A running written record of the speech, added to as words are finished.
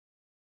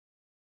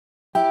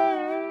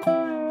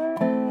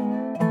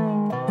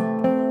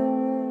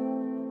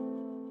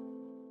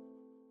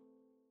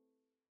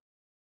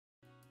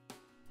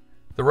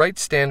The Rite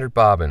Standard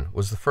Bobbin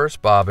was the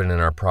first bobbin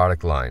in our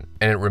product line,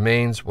 and it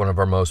remains one of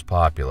our most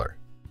popular.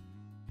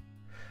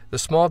 The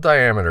small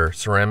diameter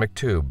ceramic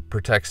tube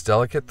protects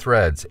delicate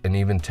threads and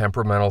even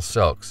temperamental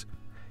silks,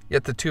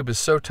 yet the tube is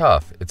so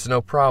tough it's no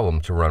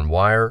problem to run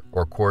wire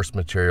or coarse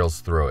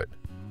materials through it.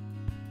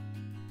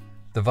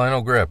 The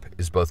vinyl grip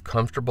is both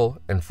comfortable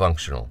and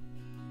functional.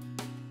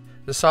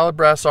 The solid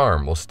brass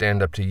arm will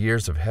stand up to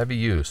years of heavy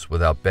use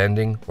without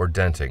bending or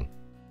denting.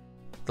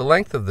 The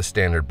length of the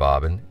standard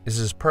bobbin is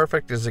as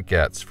perfect as it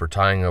gets for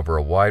tying over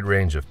a wide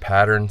range of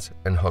patterns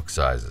and hook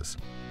sizes.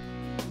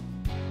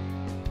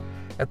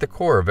 At the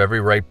core of every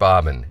Rite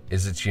bobbin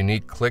is its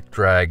unique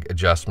click-drag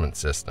adjustment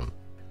system.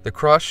 The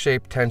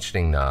cross-shaped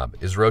tensioning knob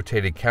is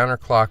rotated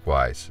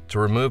counterclockwise to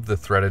remove the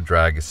threaded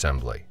drag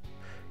assembly.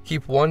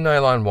 Keep one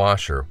nylon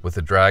washer with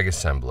the drag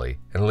assembly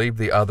and leave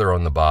the other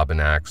on the bobbin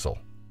axle.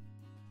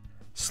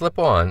 Slip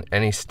on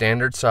any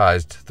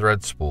standard-sized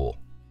thread spool.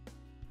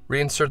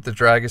 Reinsert the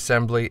drag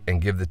assembly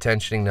and give the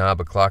tensioning knob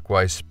a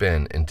clockwise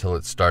spin until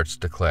it starts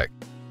to click.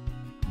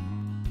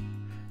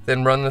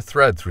 Then run the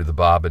thread through the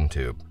bobbin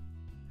tube.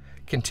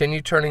 Continue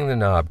turning the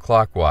knob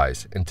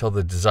clockwise until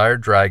the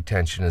desired drag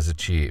tension is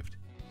achieved.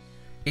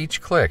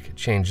 Each click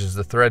changes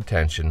the thread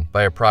tension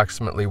by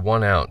approximately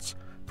 1 ounce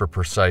for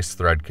precise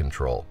thread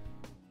control.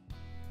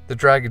 The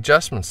drag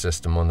adjustment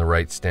system on the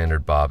Rite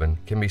Standard Bobbin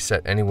can be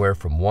set anywhere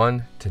from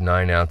 1 to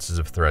 9 ounces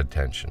of thread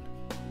tension.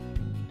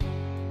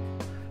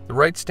 The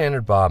Rite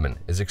Standard Bobbin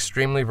is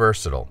extremely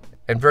versatile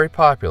and very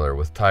popular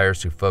with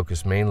tyers who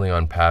focus mainly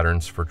on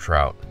patterns for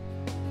trout.